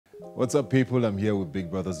What's up, people? I'm here with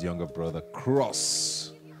Big Brother's younger brother,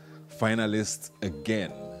 Cross. Finalist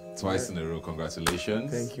again, twice in a row.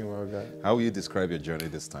 Congratulations. Thank you, my God. How will you describe your journey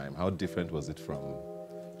this time? How different was it from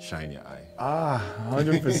Shine Your Eye?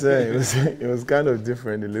 100%. It was kind of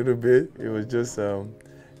different a little bit. It was just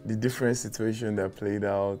the different situation that played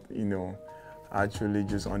out, you know, actually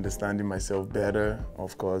just understanding myself better,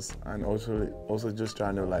 of course, and also just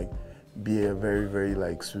trying to like be a very, very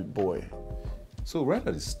like sweet boy. So right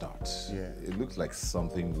at the start, Yeah. it looked like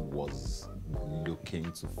something was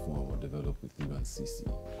looking to form or develop with you and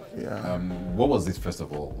Ceec. Yeah. What was it, first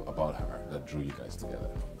of all, about her that drew you guys together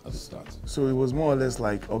at the start? So it was more or less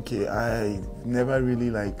like, okay, I never really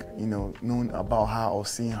like, you know, known about her or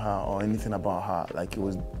seen her or anything about her. Like it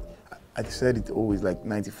was, I said it always, like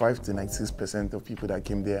 95 to 96% of people that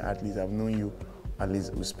came there, at least I've known you, at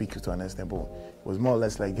least will speak to an extent, but it was more or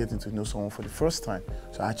less like getting to know someone for the first time.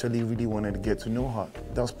 So I actually really wanted to get to know her.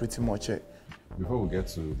 That was pretty much it. Before we get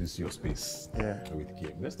to this your space with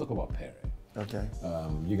Kim, let's talk about Pere. Okay.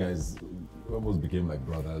 You guys almost became like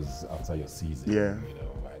brothers after your season. Yeah. You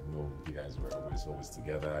know, I know you guys were always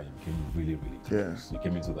together. You became really, really close. Yeah. You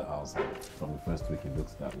came into the house, and from the first week it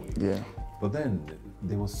looks that way. Yeah. But then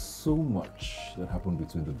there was so much that happened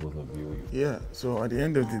between the both of you. Yeah. So at the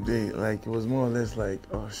end of the day, like it was more or less like,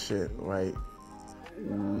 oh shit, right?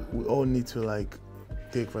 We all need to like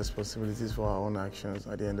take responsibilities for our own actions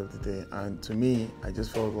at the end of the day. And to me, I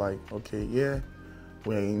just felt like, okay, yeah,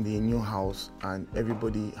 we're in the new house and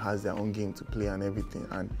everybody has their own game to play and everything.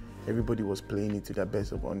 And everybody was playing it to their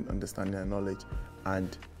best of understanding and knowledge.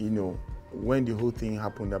 And, you know, when the whole thing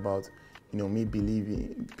happened about, you know, me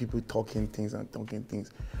believing, people talking things, I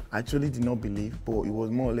actually did not believe, but it was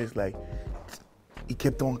more or less like, it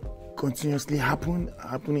kept on continuously happening.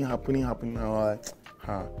 I was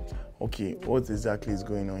like, okay, what exactly is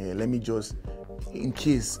going on here? Let me just, in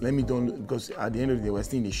case, because at the end of the day, we're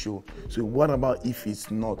still in the show. So what about if it's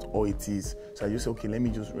not or it is? So I just said, okay, let me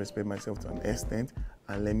just respect myself to an extent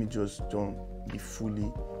and let me just don't be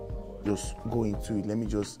fully just go into it. Let me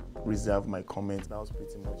just reserve my comments. That was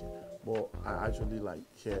pretty much it. But I actually like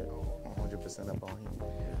care 100% about him.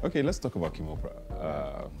 Okay, let's talk about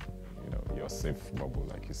KimOprah. You know, your safe bubble,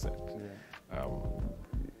 like you said. Yeah.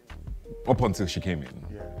 Up until she came in,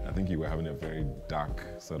 Yeah. I think you were having a very dark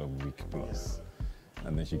sort of week plus. Yeah.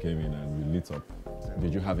 And then she came in and we lit up.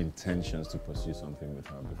 Did you have intentions to pursue something with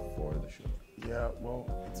her before the show? Yeah, well,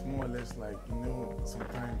 it's more or less like, you know,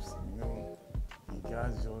 sometimes, you know, you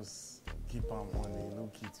guys just keep them on the low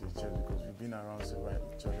key to each other because we've been around so right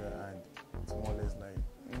each other, and it's more or less like,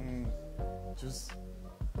 just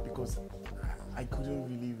because I couldn't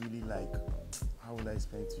really like, how would I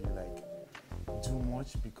explain to you, like, too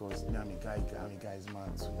much because me, I'm a guy's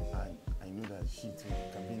man too, and I know that she too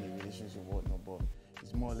can be in a relationship or whatnot, but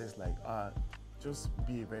it's more or less like, just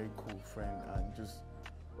be a very cool friend and just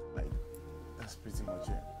like, that's pretty much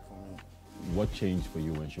it for me. What changed for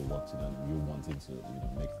you when she walked in and you wanted to, you know,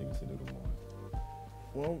 make things a little more?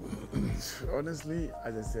 Well, honestly,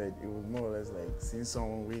 as I said, it was more or less like seeing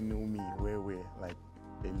someone we knew me like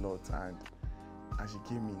a lot, and as she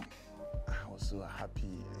came in, I was so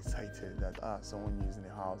happy, excited that someone new is in the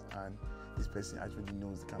house and this person actually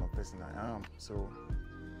knows the kind of person I am. So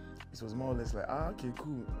it was more or less like, okay,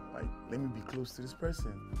 cool, like let me be close to this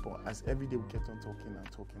person. But as every day we kept on talking,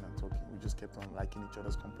 we just kept on liking each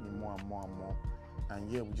other's company more and more and more.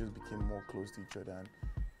 And yeah, we just became more close to each other, and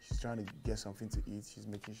she's trying to get something to eat. She's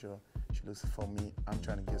making sure she looks for me. I'm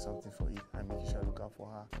trying to get something for it. I'm making sure I look out for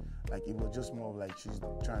her. Like it was just more of like she's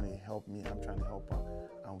trying to help me, I'm trying to help her.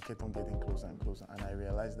 And we kept on getting closer and closer. And I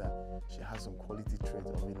realized that she has some quality traits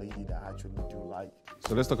of a lady that I actually do like.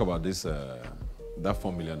 So let's talk about this, that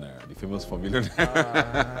 4 millionaire, the famous 4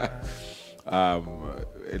 millionaire. A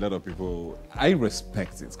lot of people, I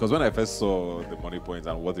respect it, because when I first saw the money points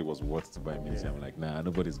and what it was worth to buy music, I'm like, nah,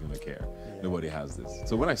 nobody's gonna care. Nobody has this.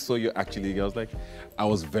 So when I saw you actually, I was like, I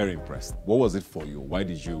was very impressed. What was it for you? Why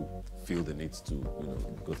did you feel the need to, you know,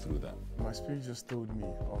 go through that? My spirit just told me,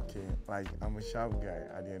 okay, like I'm a sharp guy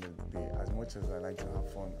at the end of the day. As much as I like to have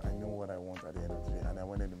fun, I know what I want at the end of the day, and I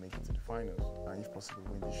wanted to make it to the finals, and if possible,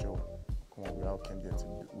 win the show. Come on, we all came there to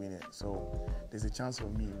win it. So there's a chance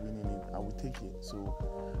of me winning it. I would take it. So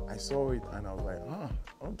I saw it and I was like,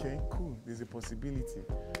 okay, cool. There's a possibility.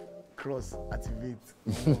 Cross, activate.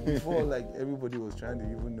 Before like everybody was trying to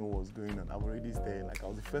even know what was going on, I was already there. Like I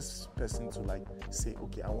was the first person to like say,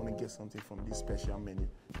 okay, I want to get something from this special menu.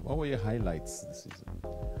 What were your highlights this season?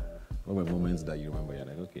 What were moments that you remember? You're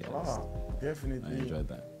like, okay, definitely. I enjoyed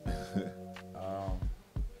that.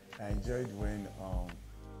 I enjoyed when,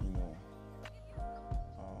 you know,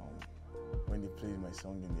 when they played my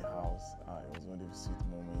song in the house. It was one of the sweet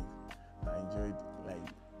moments. I enjoyed like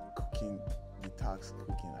cooking, the task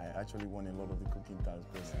cooking. I actually won a lot of the cooking tasks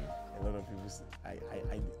because a lot of people,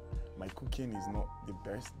 my cooking is not the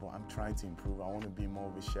best, but I'm trying to improve. I want to be more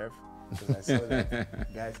of a chef because I saw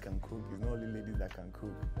that guys can cook. It's not only ladies that can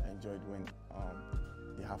cook. I enjoyed when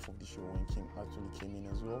the half of the show when Kim actually came in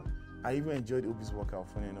as well. I even enjoyed Obi's workout,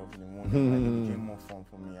 funny enough, in the morning. Like, it became more fun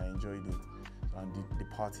for me. I enjoyed it. And the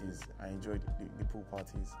parties, I enjoyed the pool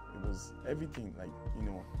parties. It was everything, like, you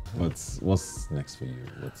know. What's next for you?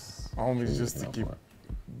 It's just to keep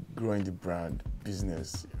growing the brand,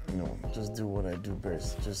 business, you know, just do what I do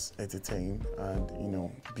best, just entertain and, you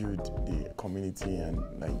know, build the community and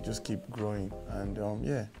like just keep growing and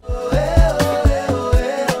yeah.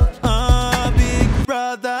 Big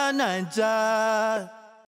brother Naija.